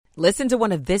Listen to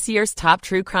one of this year's top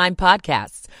true crime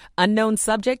podcasts. Unknown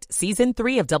Subject, Season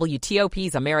 3 of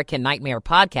WTOP's American Nightmare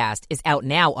podcast is out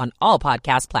now on all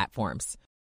podcast platforms.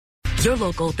 Your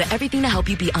local, the everything to help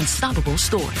you be unstoppable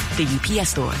store. The UPS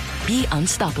Store. Be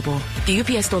unstoppable. The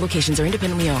UPS Store locations are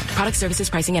independently owned. Product, services,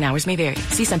 pricing, and hours may vary.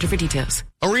 See Center for details.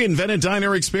 A reinvented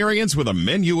diner experience with a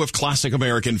menu of classic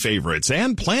American favorites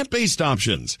and plant-based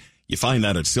options. You find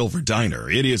that at Silver Diner.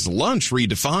 It is lunch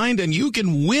redefined, and you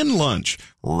can win lunch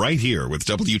right here with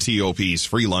WTOP's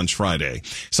Free Lunch Friday.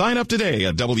 Sign up today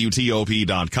at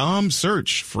WTOP.com.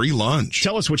 Search Free Lunch.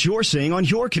 Tell us what you're seeing on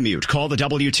your commute. Call the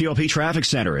WTOP Traffic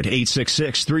Center at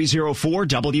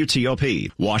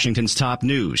 866-304-WTOP. Washington's top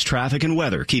news, traffic, and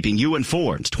weather, keeping you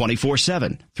informed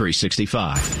 24/7,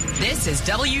 365. This is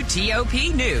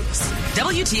WTOP News.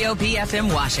 WTOP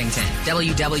FM Washington.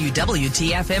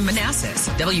 WWWT-FM Manassas.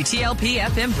 WTLP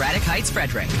FM Braddock Heights,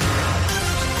 Frederick.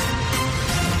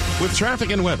 With traffic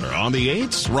and weather on the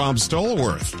 8s, Rob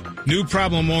Stallworth. New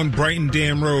problem on Brighton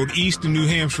Dam Road, east of New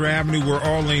Hampshire Avenue, where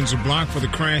all lanes are blocked for the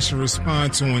crash and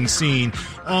response on scene.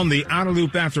 On the outer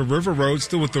loop after River Road,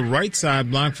 still with the right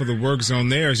side blocked for the work zone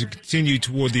there as you continue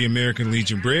toward the American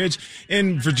Legion Bridge.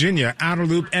 In Virginia, outer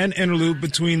loop and inner loop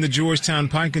between the Georgetown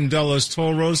Pike and Dulles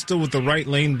Toll Road, still with the right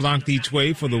lane blocked each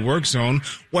way for the work zone.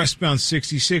 Westbound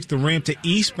 66, the ramp to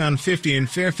eastbound 50 in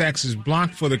Fairfax is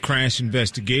blocked for the crash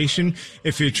investigation.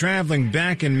 If you're traveling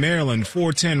back in Maryland,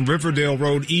 410 Riverdale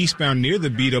Road eastbound near the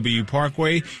BW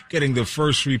Parkway, getting the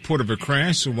first report of a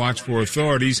crash, so watch for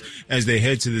authorities as they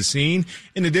head to the scene.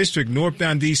 In the district,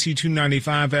 northbound DC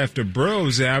 295 after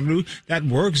Burroughs Avenue, that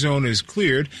work zone is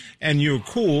cleared, and you're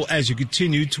cool as you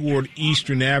continue toward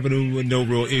Eastern Avenue with no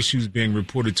real issues being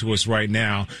reported to us right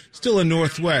now. Still in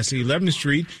Northwest, 11th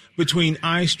Street, between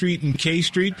I Street and K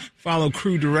Street, follow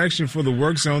crew direction for the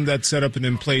work zone that's set up and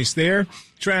in place there.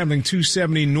 Traveling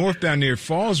 270 northbound near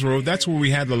Falls Road, that's where we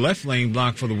had the left lane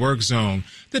blocked for the work zone.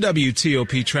 The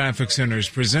WTOP Traffic Center is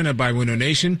presented by Window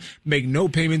Nation. Make no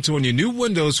payments on your new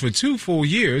windows for 2 full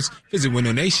years. Visit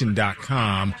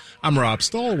windownation.com. I'm Rob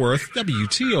Stallworth,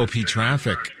 WTOP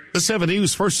Traffic. The 7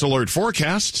 News First Alert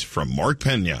forecast from Mark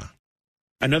Pena.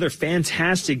 Another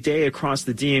fantastic day across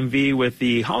the DMV with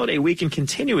the holiday weekend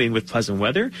continuing with pleasant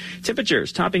weather.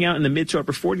 Temperatures topping out in the mid to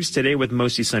upper 40s today with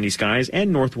mostly sunny skies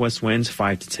and northwest winds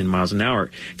 5 to 10 miles an hour.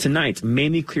 Tonight,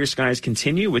 mainly clear skies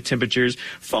continue with temperatures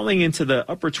falling into the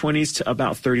upper 20s to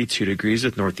about 32 degrees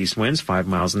with northeast winds 5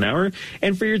 miles an hour.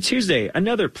 And for your Tuesday,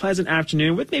 another pleasant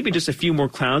afternoon with maybe just a few more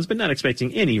clouds, but not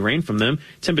expecting any rain from them.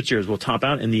 Temperatures will top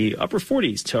out in the upper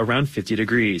 40s to around 50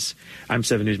 degrees. I'm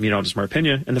 7 News meteorologist Mark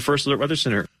Pena in the First Alert Weather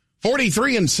Center.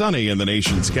 43 and sunny in the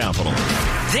nation's capital.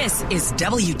 This is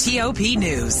WTOP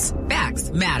News.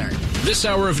 Facts matter. This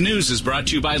hour of news is brought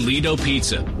to you by Lido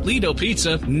Pizza. Lido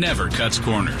Pizza never cuts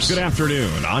corners. Good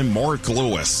afternoon. I'm Mark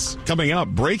Lewis. Coming up,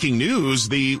 breaking news,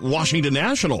 the Washington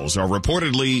Nationals are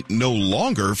reportedly no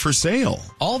longer for sale.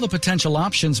 All the potential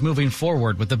options moving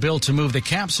forward with the bill to move the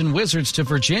Caps and Wizards to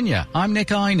Virginia. I'm Nick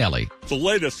Einelli. The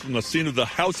latest from the scene of the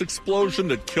house explosion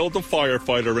that killed a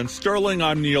firefighter in Sterling,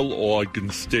 I'm Neil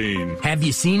Augenstein. Have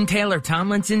you seen Taylor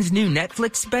Tomlinson's new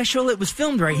Netflix special? It was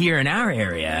filmed right here in our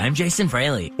area. I'm Jason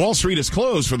Fraley. Wall Street is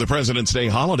closed for the President's Day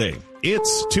holiday.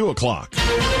 It's 2 o'clock.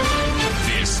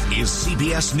 This is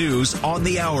CBS News on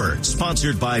the Hour,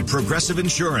 sponsored by Progressive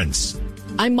Insurance.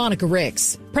 I'm Monica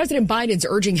Ricks. President Biden's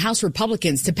urging House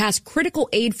Republicans to pass critical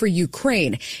aid for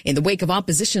Ukraine in the wake of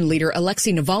opposition leader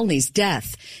Alexei Navalny's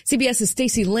death. CBS's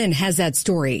Stacey Lynn has that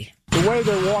story. The way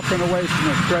they're walking away from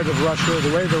the threat of Russia,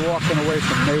 the way they're walking away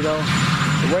from NATO,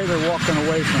 the way they're walking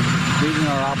away from meeting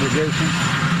our obligations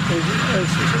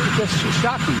is just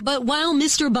shocking. But while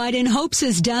Mr. Biden hopes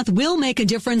his death will make a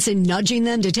difference in nudging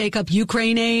them to take up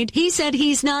Ukraine aid, he said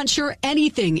he's not sure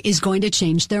anything is going to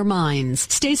change their minds.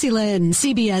 Stacey Lynn,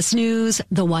 CBS News,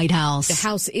 the White House. The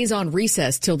House is on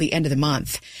recess till the end of the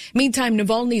month. Meantime,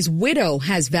 Navalny's widow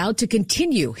has vowed to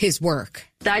continue his work.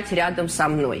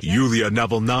 Yulia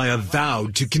Navalnaya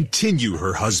vowed to continue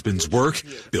her husband's work,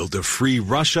 build a free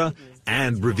Russia,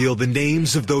 and reveal the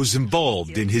names of those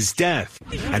involved in his death.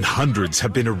 And hundreds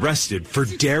have been arrested for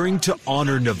daring to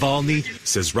honor Navalny,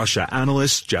 says Russia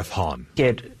analyst Jeff Hahn.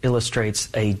 It illustrates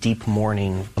a deep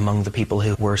mourning among the people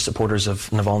who were supporters of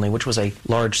Navalny, which was a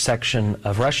large section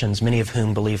of Russians, many of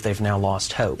whom believe they've now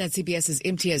lost hope. That's CBS's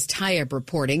Imtiaz Tayeb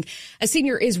reporting. A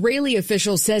senior Israeli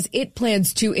official says it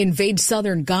plans to invade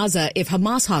southern Gaza if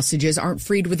Hamas hostages aren't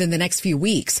freed within the next few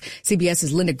weeks.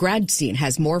 CBS's Linda Gradstein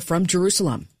has more from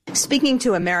Jerusalem. Speaking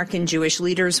to American Jewish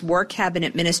leaders, War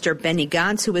Cabinet Minister Benny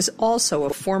Gantz, who is also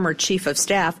a former chief of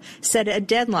staff, said a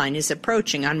deadline is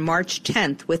approaching on March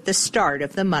 10th with the start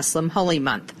of the Muslim Holy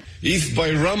Month. If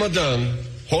by Ramadan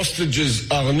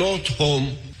hostages are not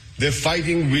home, the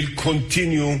fighting will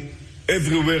continue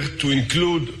everywhere, to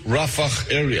include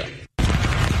Rafah area.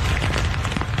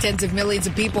 Tens of millions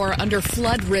of people are under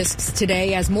flood risks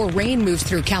today as more rain moves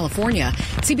through California.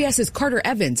 CBS's Carter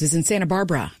Evans is in Santa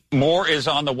Barbara. More is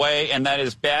on the way, and that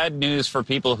is bad news for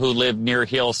people who live near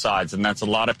hillsides, and that's a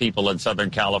lot of people in Southern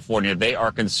California. They are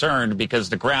concerned because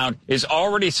the ground is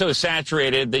already so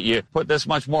saturated that you put this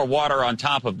much more water on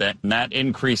top of it, and that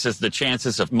increases the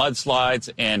chances of mudslides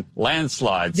and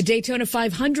landslides. The Daytona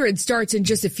 500 starts in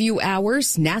just a few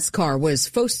hours. NASCAR was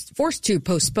forced to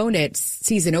postpone its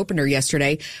season opener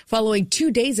yesterday following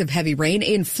 2 days of heavy rain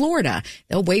in Florida.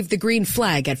 They'll wave the green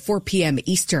flag at 4 p.m.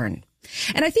 Eastern.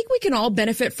 And I think we can all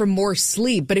benefit from more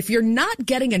sleep, but if you're not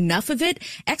getting enough of it,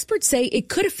 experts say it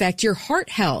could affect your heart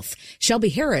health. Shelby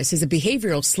Harris is a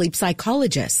behavioral sleep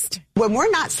psychologist. When we're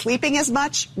not sleeping as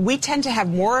much, we tend to have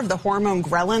more of the hormone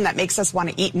ghrelin that makes us want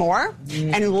to eat more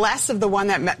and less of the one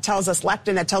that tells us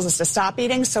leptin that tells us to stop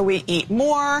eating. So we eat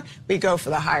more, we go for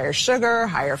the higher sugar,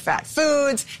 higher fat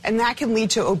foods, and that can lead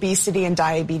to obesity and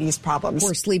diabetes problems.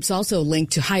 Poor sleep's also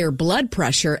linked to higher blood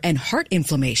pressure and heart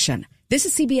inflammation. This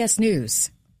is CBS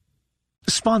News.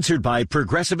 Sponsored by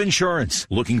Progressive Insurance.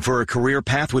 Looking for a career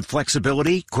path with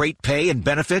flexibility, great pay, and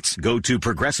benefits? Go to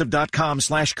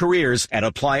progressive.com/careers and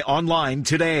apply online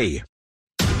today.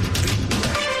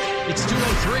 It's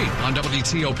 2:03 on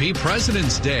WTOP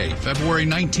President's Day, February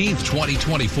 19th,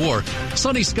 2024.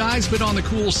 Sunny skies, but on the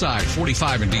cool side,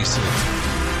 45 in D.C.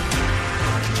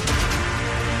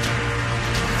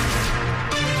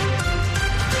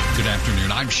 Good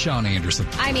afternoon. I'm Sean Anderson.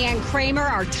 I'm Ann Kramer.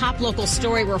 Our top local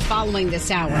story we're following this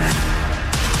hour. We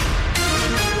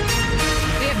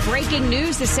have breaking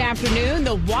news this afternoon.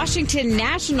 The Washington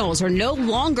Nationals are no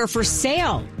longer for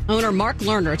sale. Owner Mark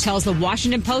Lerner tells the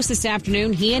Washington Post this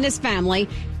afternoon he and his family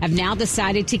have now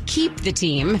decided to keep the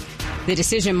team. The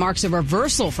decision marks a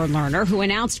reversal for Lerner, who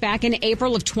announced back in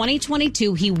April of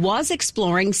 2022 he was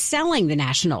exploring selling the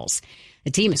Nationals. The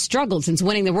team has struggled since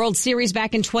winning the World Series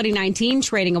back in 2019,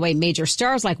 trading away major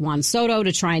stars like Juan Soto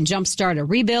to try and jumpstart a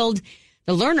rebuild.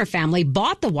 The Lerner family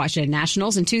bought the Washington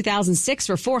Nationals in 2006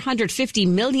 for $450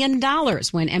 million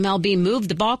when MLB moved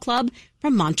the ball club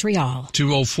from Montreal.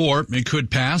 2:04, it could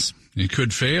pass, it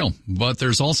could fail. But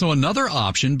there's also another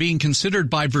option being considered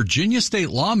by Virginia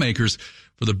state lawmakers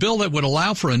for the bill that would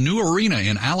allow for a new arena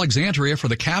in Alexandria for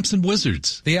the Caps and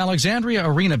Wizards. The Alexandria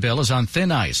Arena bill is on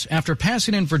thin ice. After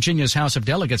passing in Virginia's House of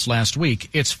Delegates last week,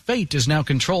 its fate is now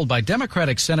controlled by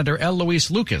Democratic Senator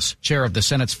Eloise Lucas, chair of the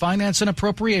Senate's Finance and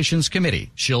Appropriations Committee.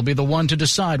 She'll be the one to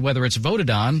decide whether it's voted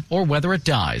on or whether it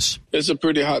dies. It's a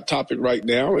pretty hot topic right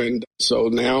now, and so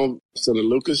now Senator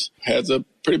Lucas has a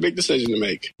pretty big decision to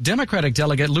make. Democratic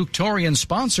Delegate Luke Torian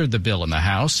sponsored the bill in the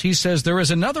House. He says there is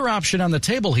another option on the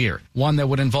table here, one that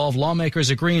would involve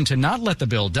lawmakers agreeing to not let the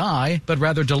bill die, but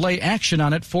rather delay action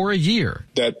on it for a year.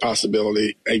 That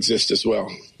possibility exists as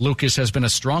well. Lucas has been a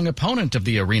strong opponent of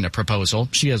the arena proposal.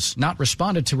 She has not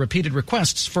responded to repeated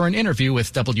requests for an interview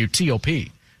with WTOP.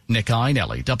 Nick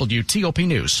Iannelli, WTOP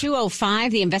News.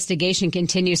 2:05, the investigation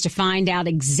continues to find out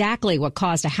exactly what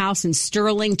caused a house in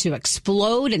Sterling to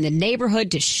explode and the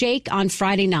neighborhood to shake on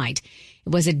Friday night. It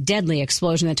was a deadly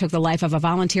explosion that took the life of a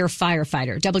volunteer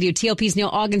firefighter. WTOP's Neil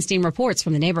Augenstein reports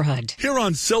from the neighborhood. Here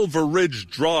on Silver Ridge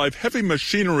Drive, heavy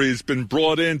machinery has been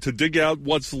brought in to dig out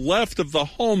what's left of the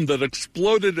home that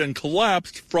exploded and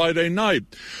collapsed Friday night.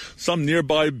 Some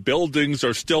nearby buildings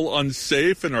are still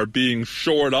unsafe and are being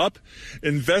shored up.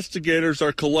 Investigators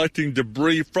are collecting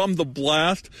debris from the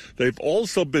blast. They've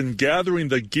also been gathering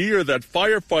the gear that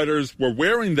firefighters were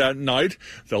wearing that night.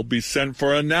 They'll be sent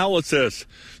for analysis.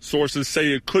 Sources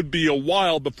say it could be a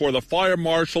while before the fire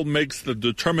marshal makes the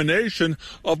determination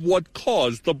of what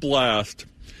caused the blast.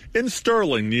 In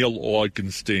Sterling, Neil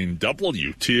Augenstein,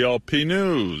 WTOP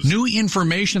News. New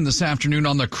information this afternoon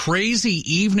on the crazy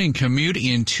evening commute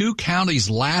in two counties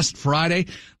last Friday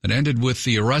that ended with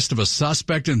the arrest of a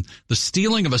suspect and the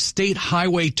stealing of a state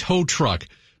highway tow truck.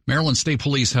 Maryland State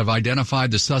Police have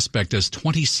identified the suspect as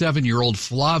 27-year-old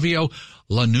Flavio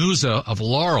Lanuza of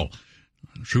Laurel.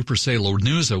 Troopers say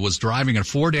Lanuza was driving a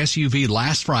Ford SUV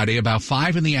last Friday about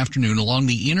 5 in the afternoon along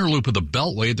the inner loop of the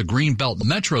Beltway at the Greenbelt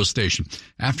Metro station.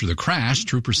 After the crash,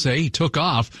 troopers say he took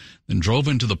off, then drove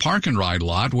into the park and ride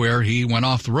lot where he went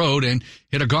off the road and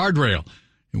hit a guardrail.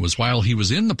 It was while he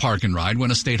was in the park and ride when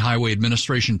a State Highway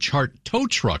Administration chart tow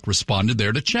truck responded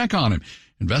there to check on him.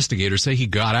 Investigators say he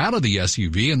got out of the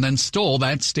SUV and then stole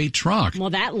that state truck.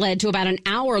 Well, that led to about an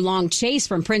hour-long chase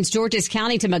from Prince George's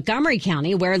County to Montgomery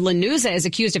County, where Lanuza is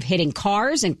accused of hitting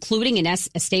cars, including a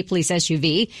state police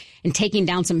SUV, and taking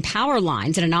down some power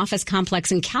lines at an office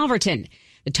complex in Calverton.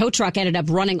 The tow truck ended up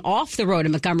running off the road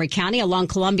in Montgomery County along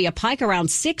Columbia Pike around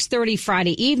 6:30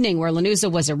 Friday evening, where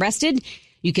Lanuza was arrested.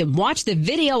 You can watch the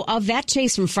video of that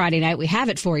chase from Friday night. We have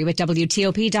it for you at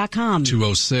WTOP.com.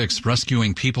 206,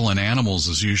 rescuing people and animals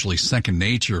is usually second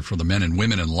nature for the men and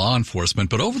women in law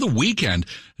enforcement. But over the weekend,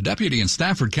 a deputy in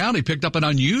Stafford County picked up an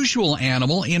unusual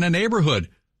animal in a neighborhood,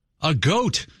 a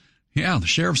goat. Yeah, the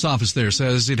sheriff's office there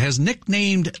says it has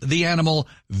nicknamed the animal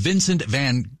Vincent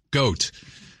Van Goat.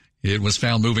 It was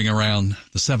found moving around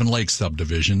the Seven Lakes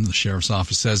subdivision. The sheriff's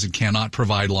office says it cannot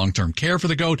provide long-term care for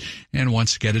the goat and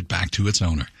wants to get it back to its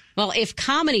owner. Well, if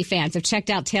comedy fans have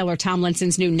checked out Taylor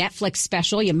Tomlinson's new Netflix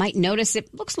special, you might notice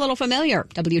it looks a little familiar.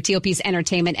 WTOP's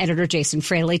entertainment editor Jason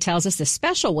Fraley tells us the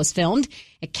special was filmed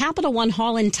at Capital One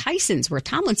Hall in Tysons, where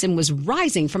Tomlinson was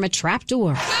rising from a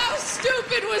trapdoor. How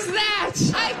stupid was that?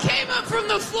 I came up from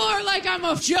the floor like I'm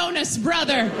a Jonas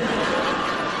brother.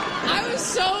 I was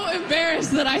so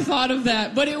embarrassed that I thought of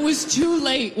that, but it was too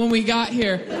late when we got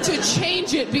here to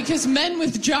change it because men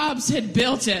with jobs had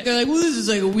built it. They're like, well, this is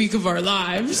like a week of our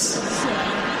lives.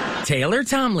 So. Taylor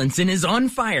Tomlinson is on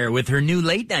fire with her new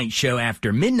late-night show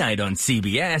After Midnight on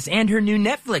CBS and her new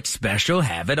Netflix special,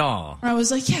 Have It All. I was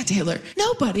like, yeah, Taylor,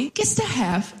 nobody gets to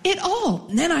have it all.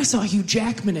 And then I saw Hugh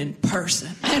Jackman in person.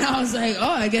 And I was like, oh,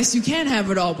 I guess you can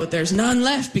have it all, but there's none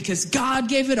left because God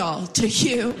gave it all to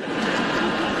you.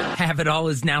 Have It All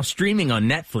is now streaming on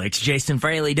Netflix. Jason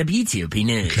Fraley, WTOP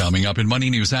News. Coming up in Money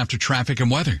News after traffic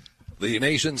and weather. The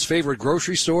nation's favorite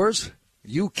grocery stores?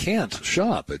 You can't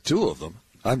shop at two of them.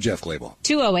 I'm Jeff Clable.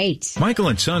 208. Michael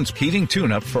and Son's heating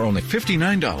tune-up for only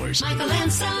 $59. Michael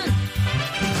and Son.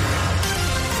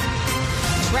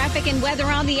 Traffic and weather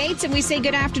on the 8s, and we say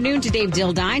good afternoon to Dave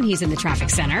Dildine. He's in the traffic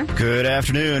center. Good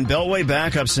afternoon. Beltway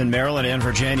backups in Maryland and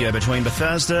Virginia between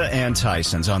Bethesda and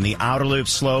Tysons. On the outer loop,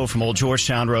 slow from Old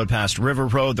Georgetown Road past River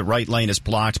Road. The right lane is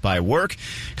blocked by work.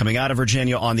 Coming out of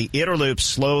Virginia on the inner loop,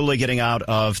 slowly getting out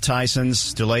of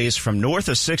Tysons. Delays from north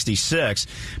of 66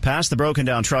 past the broken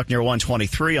down truck near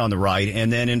 123 on the right,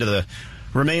 and then into the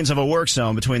remains of a work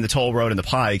zone between the toll road and the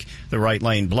Pike. The right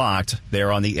lane blocked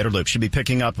there on the inner loop. Should be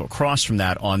picking up across from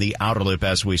that on the outer loop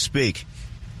as we speak.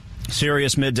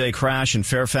 Serious midday crash in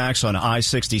Fairfax on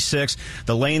I-66.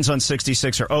 The lanes on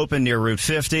 66 are open near Route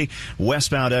 50.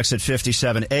 Westbound exit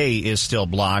 57A is still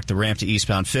blocked, the ramp to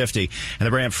eastbound 50. And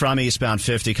the ramp from eastbound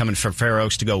 50 coming from Fair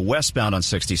Oaks to go westbound on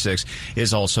 66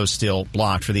 is also still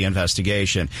blocked for the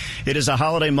investigation. It is a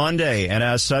holiday Monday, and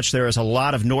as such, there is a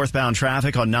lot of northbound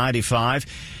traffic on 95.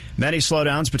 Many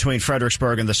slowdowns between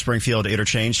Fredericksburg and the Springfield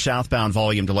interchange. Southbound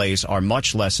volume delays are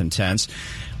much less intense.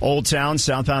 Old Town,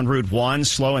 southbound Route 1,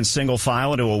 slow and single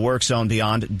file into a work zone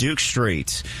beyond Duke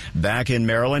Street. Back in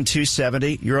Maryland,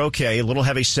 270, you're okay. A little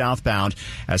heavy southbound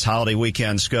as holiday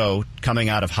weekends go, coming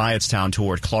out of Hyattstown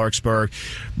toward Clarksburg.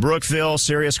 Brookville,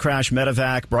 serious crash,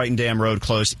 Medevac, Brighton Dam Road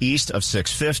closed east of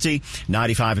 650.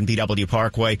 95 and BW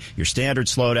Parkway, your standard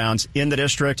slowdowns in the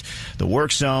district. The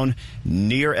work zone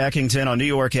near Eckington on New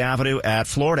York Avenue at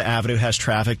Florida Avenue has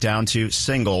traffic down to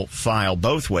single file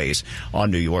both ways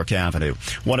on New York Avenue.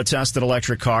 Want to test an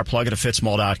electric car? Plug it at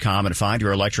fitzmall.com and find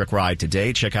your electric ride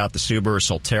today. Check out the Subaru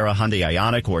Solterra, Hyundai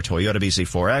Ioniq, or Toyota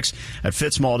BZ4X at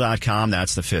fitzmall.com.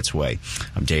 That's the Fitz way.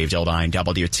 I'm Dave Dildine,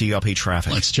 WTOP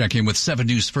Traffic. Let's check in with 7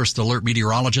 News First Alert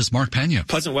meteorologist Mark Pena.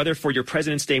 Pleasant weather for your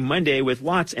President's Day Monday with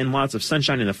lots and lots of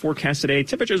sunshine in the forecast today.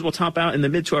 Temperatures will top out in the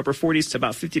mid to upper 40s to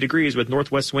about 50 degrees with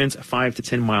northwest winds 5 to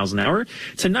 10 miles an hour.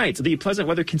 Tonight, the pleasant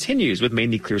weather continues with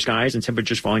mainly clear skies and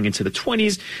temperatures falling into the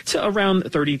 20s to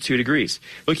around 32 degrees.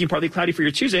 Looking partly cloudy for your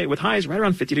Tuesday with highs right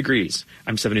around 50 degrees.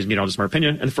 I'm 7 News meteorologist Mark Pena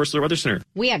and the First Alert Weather Center.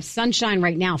 We have sunshine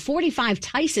right now. 45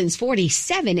 Tysons,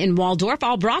 47 in Waldorf,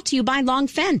 all brought to you by Long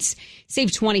Fence. Save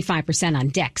 25% on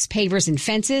decks, pavers, and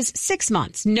fences. 6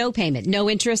 months, no payment, no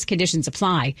interest. Conditions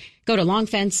apply. Go to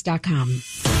longfence.com.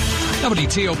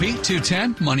 WTOP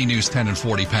 210, Money News 10 and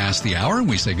 40 past the hour, and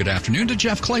we say good afternoon to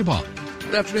Jeff Clabaugh.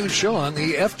 Good afternoon, Sean.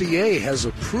 The FDA has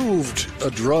approved a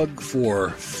drug for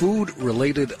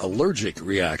food-related allergic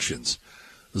reactions.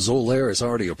 Xolair is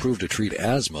already approved to treat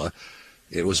asthma.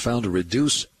 It was found to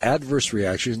reduce adverse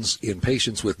reactions in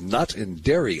patients with nut and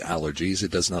dairy allergies.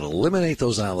 It does not eliminate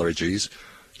those allergies,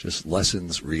 just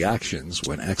lessens reactions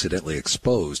when accidentally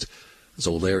exposed.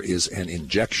 Xolair is an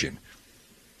injection.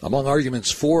 Among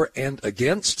arguments for and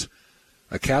against,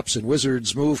 a Caps and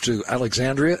Wizards move to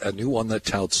Alexandria, a new one that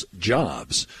touts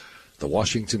jobs. The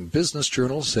Washington Business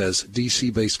Journal says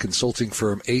D.C.-based consulting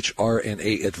firm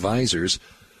HR&A Advisors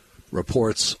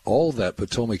reports all that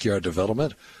Potomac Yard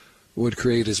development would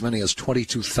create as many as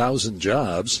 22,000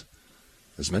 jobs,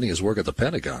 as many as work at the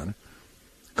Pentagon.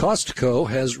 Costco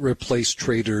has replaced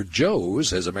Trader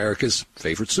Joe's as America's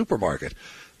favorite supermarket.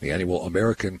 The annual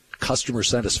American Customer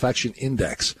Satisfaction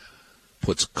Index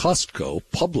puts Costco,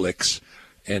 Publix,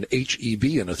 and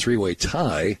H-E-B in a three-way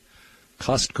tie.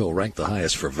 Costco ranked the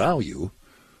highest for value.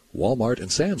 Walmart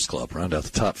and Sam's Club round out the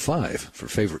top 5 for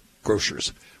favorite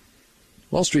grocers.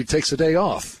 Wall Street takes a day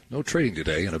off. No trading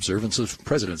today in observance of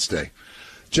President's Day.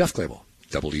 Jeff Clable,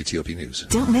 WTOP News.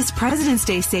 Don't miss President's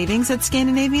Day savings at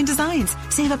Scandinavian Designs.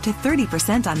 Save up to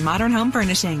 30% on modern home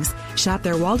furnishings. Shop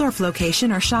their Waldorf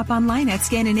location or shop online at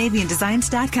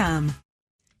ScandinavianDesigns.com.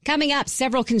 Coming up,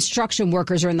 several construction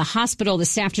workers are in the hospital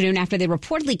this afternoon after they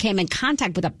reportedly came in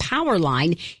contact with a power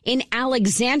line in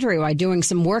Alexandria while doing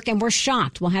some work and were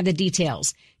shocked. We'll have the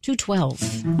details.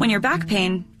 2:12. When your back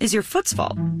pain is your foot's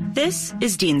fault. This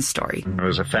is Dean's story. It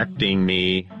was affecting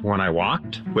me when I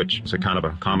walked, which is a kind of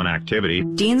a common activity.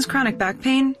 Dean's chronic back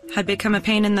pain had become a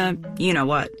pain in the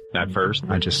you-know-what. At first,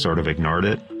 I just sort of ignored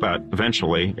it, but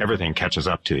eventually everything catches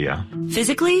up to you.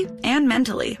 Physically and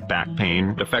mentally. Back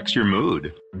pain affects your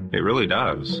mood. It really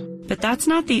does. But that's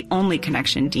not the only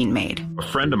connection Dean made. A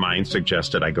friend of mine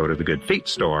suggested I go to the Good Feet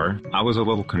store. I was a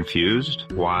little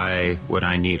confused. Why would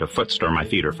I need a foot store? My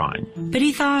feet are fine. But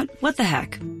he thought, what the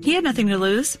heck? He had nothing to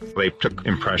lose. They took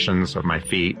impressions of my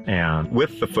feet, and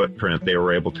with the footprint, they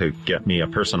were able to get me a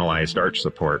personalized arch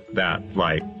support that,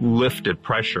 lifted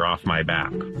pressure off my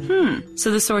back.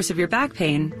 So the source of your back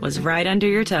pain was right under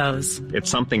your toes. It's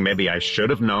something maybe I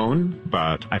should have known,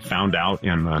 but I found out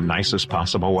in the nicest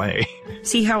possible way.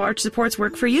 See how arch supports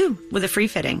work for you with a free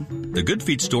fitting. The Good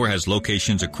Feet store has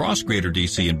locations across Greater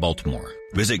D.C. and Baltimore.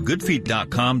 Visit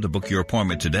goodfeet.com to book your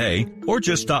appointment today or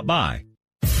just stop by.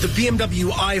 The BMW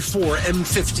i4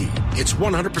 M50. It's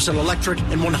 100% electric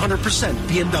and 100%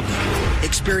 BMW.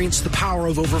 Experience the power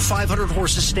of over 500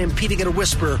 horses stampeding at a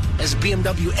whisper as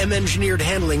BMW M-engineered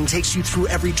handling takes you through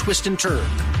every twist and turn.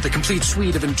 The complete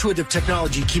suite of intuitive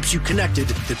technology keeps you connected.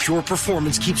 The pure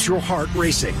performance keeps your heart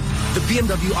racing. The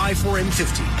BMW i4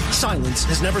 M50. Silence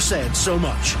has never said so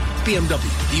much.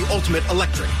 BMW, the ultimate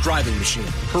electric driving machine.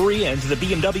 Hurry into the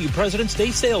BMW President's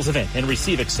Day sales event and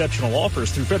receive exceptional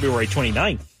offers through February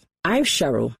 29th. I'm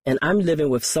Cheryl, and I'm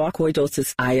living with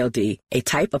sarcoidosis ILD, a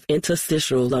type of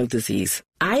interstitial lung disease.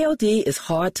 ILD is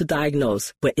hard to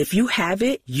diagnose, but if you have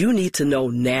it, you need to know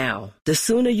now. The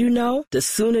sooner you know, the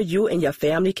sooner you and your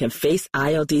family can face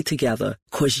ILD together,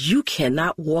 because you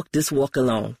cannot walk this walk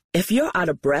alone. If you're out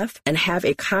of breath and have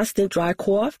a constant dry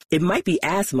cough, it might be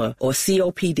asthma or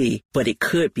COPD, but it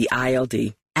could be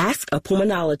ILD. Ask a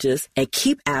pulmonologist and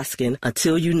keep asking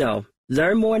until you know.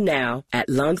 Learn more now at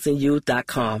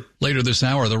lungsandyou.com. Later this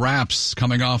hour, the wraps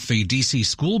coming off the D.C.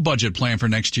 school budget plan for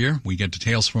next year. We get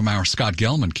details from our Scott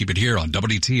Gelman. Keep it here on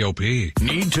WTOP.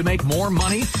 Need to make more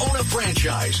money? Own a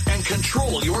franchise and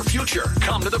control your future.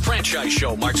 Come to the Franchise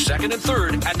Show March 2nd and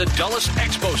 3rd at the Dulles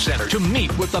Expo Center to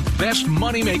meet with the best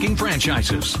money-making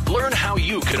franchises. Learn how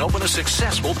you can open a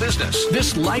successful business.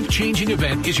 This life-changing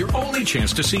event is your only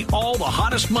chance to see all the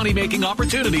hottest money-making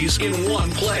opportunities in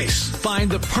one place.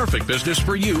 Find the perfect business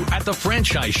for you at the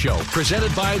Franchise Show,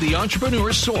 presented by the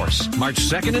Entrepreneur's Source. March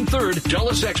 2nd and 3rd,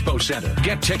 Dulles Expo Center.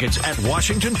 Get tickets at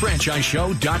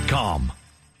WashingtonFranchiseShow.com.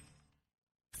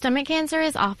 Stomach cancer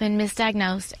is often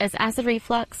misdiagnosed as acid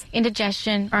reflux,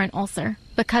 indigestion, or an ulcer.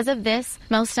 Because of this,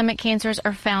 most stomach cancers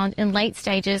are found in late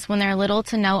stages when there are little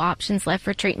to no options left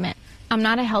for treatment. I'm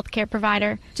not a healthcare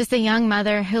provider, just a young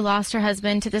mother who lost her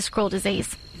husband to this cruel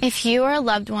disease. If you or a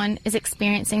loved one is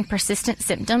experiencing persistent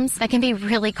symptoms that can be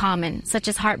really common, such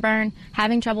as heartburn,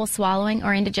 having trouble swallowing,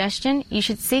 or indigestion, you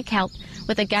should seek help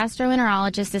with a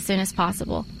gastroenterologist as soon as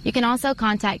possible. You can also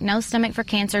contact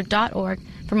nostomachforcancer.org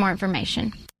for more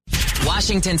information.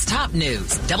 Washington's top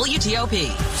news, WTOP.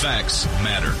 Facts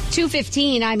matter.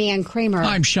 2:15, I'm Ann Kramer.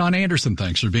 I'm Sean Anderson.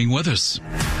 Thanks for being with us.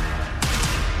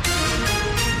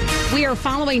 We are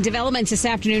following developments this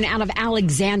afternoon out of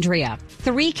Alexandria.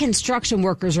 3 construction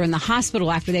workers are in the hospital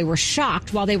after they were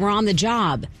shocked while they were on the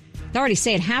job. Authorities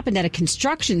say it happened at a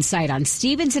construction site on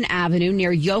Stevenson Avenue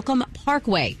near Yoakum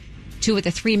Parkway. 2 of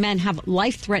the 3 men have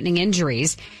life-threatening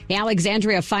injuries. The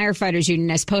Alexandria Firefighters Union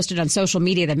has posted on social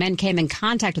media the men came in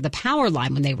contact with a power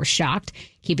line when they were shocked.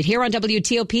 Keep it here on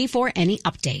WTOP for any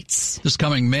updates. This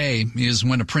coming May is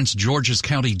when a Prince George's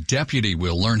County deputy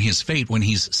will learn his fate when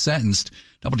he's sentenced.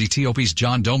 WTOP's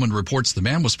John Doman reports the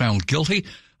man was found guilty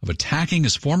of attacking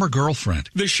his former girlfriend.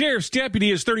 The sheriff's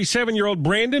deputy is 37-year-old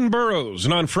Brandon Burrows,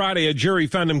 and on Friday, a jury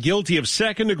found him guilty of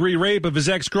second-degree rape of his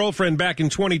ex-girlfriend back in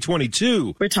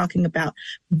 2022. We're talking about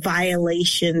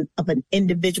violation of an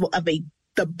individual,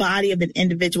 the body of an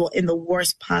individual in the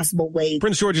worst possible way.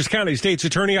 Prince George's County State's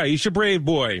Attorney Aisha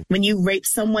Braveboy. When you rape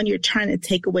someone, you're trying to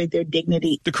take away their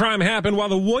dignity. The crime happened while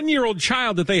the 1-year-old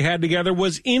child that they had together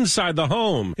was inside the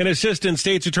home. An assistant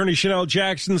State's Attorney Chanel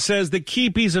Jackson says the key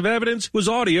piece of evidence was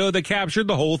audio that captured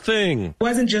the whole thing. It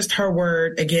wasn't just her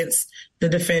word against the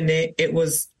defendant. It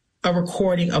was a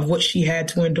recording of what she had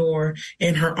to endure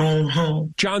in her own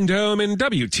home. John Dome in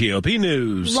WTOP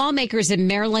News. Lawmakers in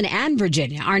Maryland and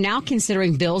Virginia are now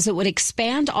considering bills that would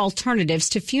expand alternatives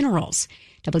to funerals.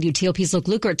 WTOP's Luke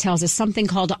Lukert tells us something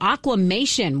called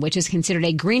aquamation, which is considered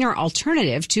a greener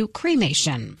alternative to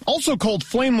cremation. Also called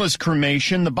flameless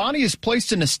cremation, the body is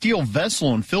placed in a steel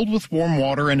vessel and filled with warm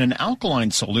water and an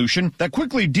alkaline solution that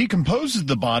quickly decomposes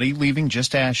the body, leaving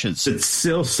just ashes. It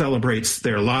still celebrates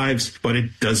their lives, but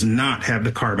it does not have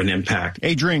the carbon impact.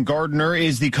 Adrian Gardner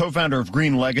is the co-founder of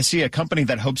Green Legacy, a company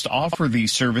that hopes to offer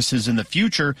these services in the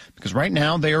future because right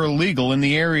now they are illegal in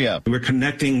the area. We're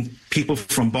connecting people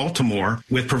from Baltimore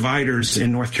with providers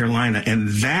in North Carolina, and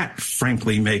that,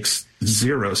 frankly, makes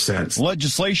zero sense.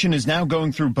 Legislation is now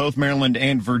going through both Maryland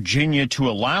and Virginia to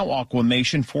allow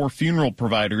aquamation for funeral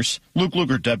providers. Luke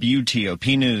Luger,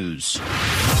 WTOP News.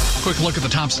 Quick look at the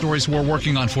top stories we're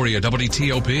working on for you at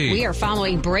WTOP. We are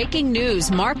following breaking news.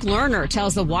 Mark Lerner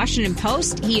tells the Washington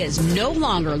Post he is no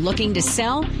longer looking to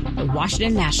sell the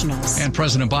Washington Nationals. And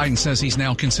President Biden says he's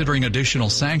now considering additional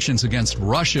sanctions against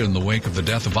Russia in the wake of the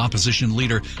death of opposition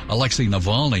leader Alexei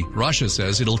Navalny. Russia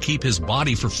says it'll keep his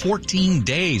body for 14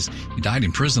 days. He died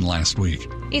in prison last week.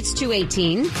 It's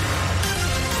 2:18.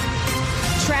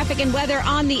 Traffic and weather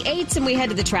on the 8s, and we head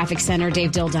to the traffic center.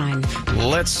 Dave Dildine.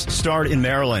 Let's start in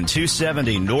Maryland.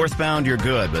 270 northbound, you're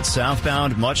good, but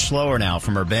southbound, much slower now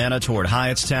from Urbana toward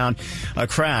Hyattstown. A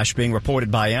crash being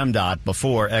reported by MDOT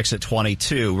before exit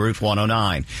 22, Route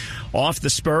 109. Off the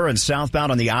spur and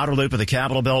southbound on the outer loop of the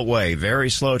Capitol Beltway. Very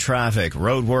slow traffic.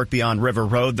 Road work beyond River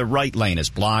Road. The right lane is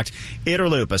blocked.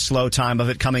 Interloop, a slow time of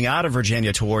it coming out of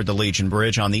Virginia toward the Legion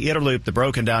Bridge. On the Interloop, the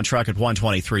broken down truck at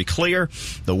 123 clear.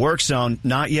 The work zone,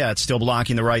 not yet, still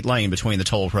blocking the right lane between the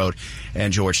Toll Road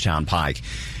and Georgetown Pike.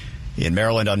 In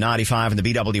Maryland on 95 and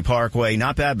the BW Parkway,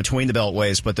 not bad between the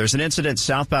beltways, but there's an incident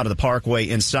southbound of the Parkway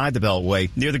inside the beltway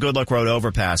near the Good Luck Road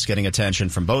overpass, getting attention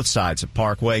from both sides of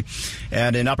Parkway.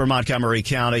 And in Upper Montgomery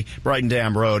County, Brighton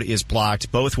Dam Road is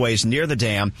blocked both ways near the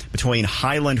dam between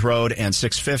Highland Road and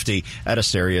 650 at a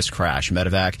serious crash.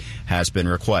 Medevac has been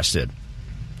requested.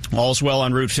 All's well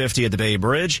on Route 50 at the Bay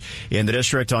Bridge. In the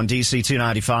district on DC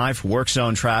 295, work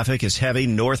zone traffic is heavy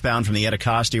northbound from the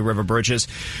Anacostia River bridges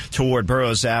toward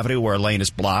Burroughs Avenue, where a lane is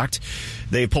blocked.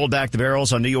 They pulled back the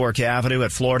barrels on New York Avenue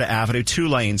at Florida Avenue. 2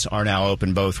 lanes are now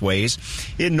open both ways.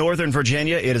 In Northern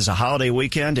Virginia, it is a holiday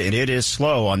weekend, and it is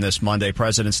slow on this Monday,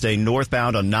 President's Day,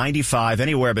 northbound on 95,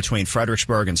 anywhere between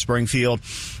Fredericksburg and Springfield.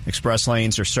 Express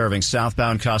lanes are serving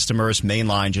southbound customers. Main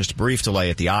line, just a brief delay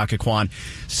at the Occoquan.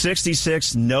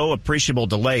 66, no appreciable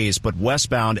delays, but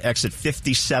westbound exit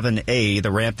 57A,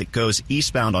 the ramp that goes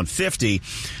eastbound on 50,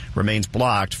 remains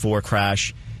blocked for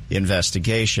crash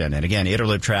investigation. And again,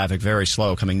 Interloop traffic very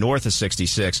slow coming north of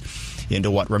 66 into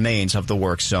what remains of the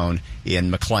work zone in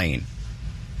McLean.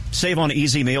 Save on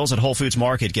easy meals at Whole Foods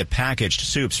Market. Get packaged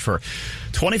soups for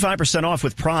 25% off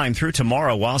with Prime through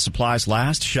tomorrow while supplies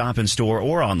last. Shop in store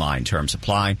or online. Terms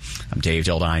apply. I'm Dave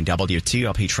Dildine,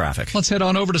 WTOP Traffic. Let's head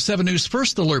on over to 7 News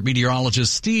First Alert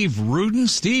meteorologist Steve Rudin.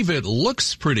 Steve, it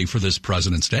looks pretty for this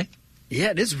President's Day.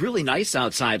 Yeah, it is really nice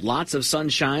outside. Lots of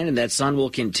sunshine, and that sun will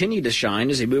continue to shine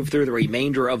as we move through the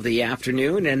remainder of the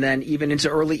afternoon and then even into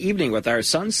early evening with our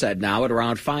sunset now at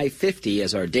around 5:50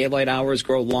 as our daylight hours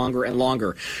grow longer and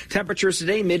longer. Temperatures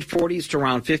today, mid-40s to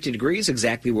around 50 degrees,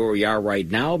 exactly where we are right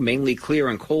now. Mainly clear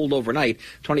and cold overnight,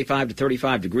 25 to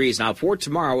 35 degrees. Now, for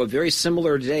tomorrow, a very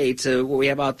similar day to what we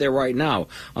have out there right now.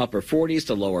 Upper 40s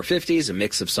to lower 50s, a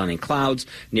mix of sun and clouds,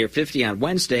 near 50 on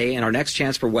Wednesday, and our next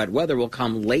chance for wet weather will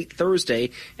come late Thursday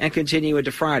and continue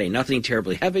into Friday. Nothing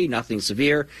terribly heavy, nothing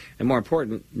severe, and more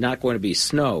important, not going to be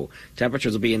snow.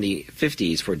 Temperatures will be in the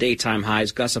 50s for daytime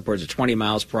highs, gusts upwards of 20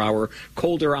 miles per hour.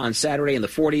 Colder on Saturday in the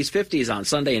 40s, 50s on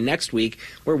Sunday, and next week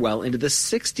we're well into the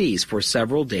 60s for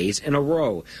several days in a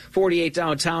row. 48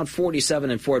 downtown,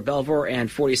 47 in Fort Belvoir, and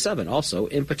 47 also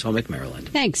in Potomac, Maryland.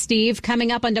 Thanks, Steve.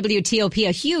 Coming up on WTOP,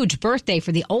 a huge birthday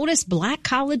for the oldest black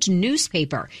college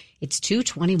newspaper. It's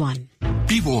 221.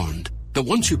 Be warned. that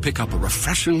once you pick up a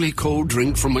refreshingly cold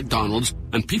drink from McDonald's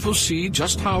and people see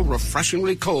just how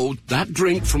refreshingly cold that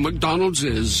drink from McDonald's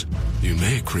is, you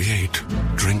may create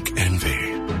drink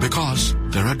envy. Because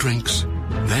there are drinks.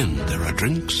 Then there are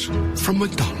drinks from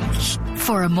McDonald's.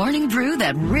 For a morning brew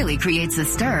that really creates a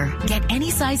stir, get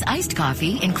any size iced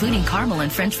coffee, including caramel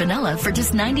and French vanilla, for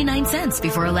just 99 cents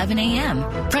before 11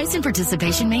 a.m. Price and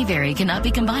participation may vary. Cannot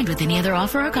be combined with any other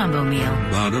offer or combo meal.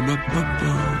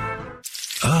 Ba-da-ba-ba-ba.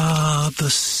 Ah, the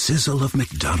sizzle of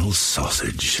McDonald's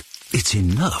sausage. It's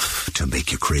enough to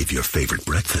make you crave your favorite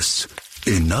breakfasts.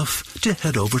 Enough to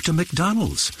head over to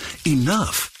McDonald's.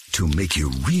 Enough to make you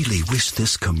really wish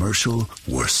this commercial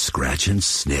were scratch and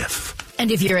sniff. And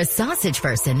if you're a sausage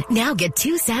person, now get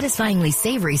 2 satisfyingly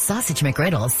savory sausage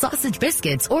McGriddles, sausage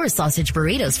biscuits, or sausage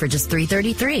burritos for just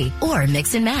 $3.33. Or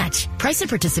mix and match. Price and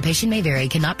participation may vary.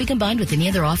 Cannot be combined with any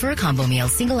other offer or combo meal.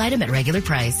 Single item at regular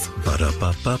price.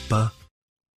 Ba-da-ba-ba-ba.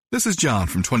 This is John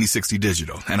from 2060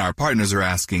 Digital, and our partners are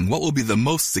asking what will be the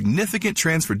most significant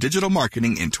trends for digital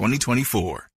marketing in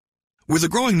 2024. With a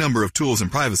growing number of tools and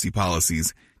privacy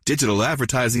policies, digital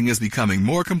advertising is becoming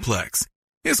more complex.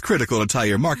 It's critical to tie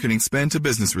your marketing spend to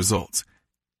business results.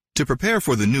 To prepare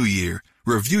for the new year,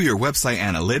 review your website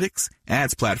analytics,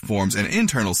 ads platforms, and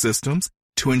internal systems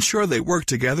to ensure they work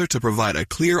together to provide a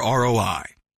clear ROI.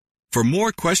 For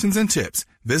more questions and tips,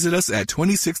 visit us at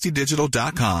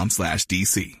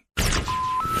 2060digital.com/DC.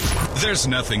 There's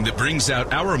nothing that brings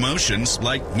out our emotions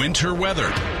like winter weather.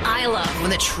 I love when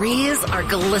the trees are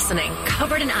glistening,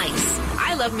 covered in ice.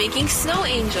 I love making snow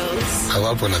angels. I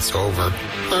love when it's over.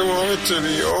 I want it to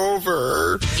be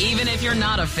over. Even if you're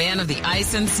not a fan of the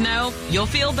ice and snow, you'll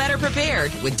feel better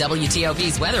prepared with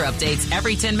WTOP's weather updates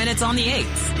every 10 minutes on the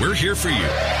 8th. We're here for you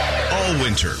all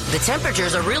winter. The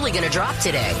temperatures are really going to drop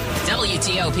today.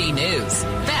 WTOP News.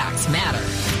 Facts matter.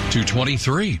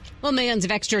 223. Well, millions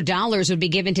of extra dollars would be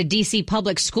given to D.C.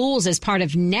 public schools as part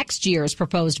of next year's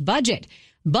proposed budget.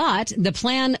 But the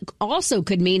plan also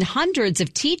could mean hundreds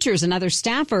of teachers and other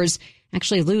staffers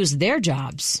actually lose their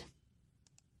jobs.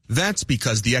 That's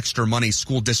because the extra money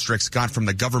school districts got from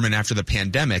the government after the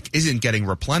pandemic isn't getting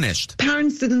replenished.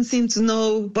 Parents didn't seem to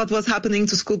know what was happening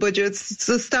to school budgets.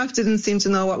 The staff didn't seem to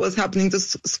know what was happening to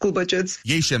school budgets.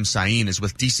 Yeshem Sain is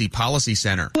with DC Policy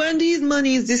Center. When these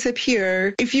monies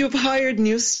disappear, if you've hired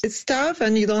new staff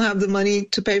and you don't have the money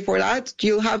to pay for that,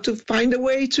 you'll have to find a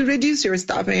way to reduce your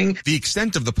staffing. The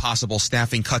extent of the possible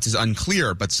staffing cuts is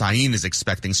unclear, but Sain is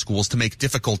expecting schools to make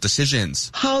difficult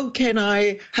decisions. How can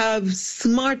I have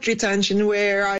smart retention where I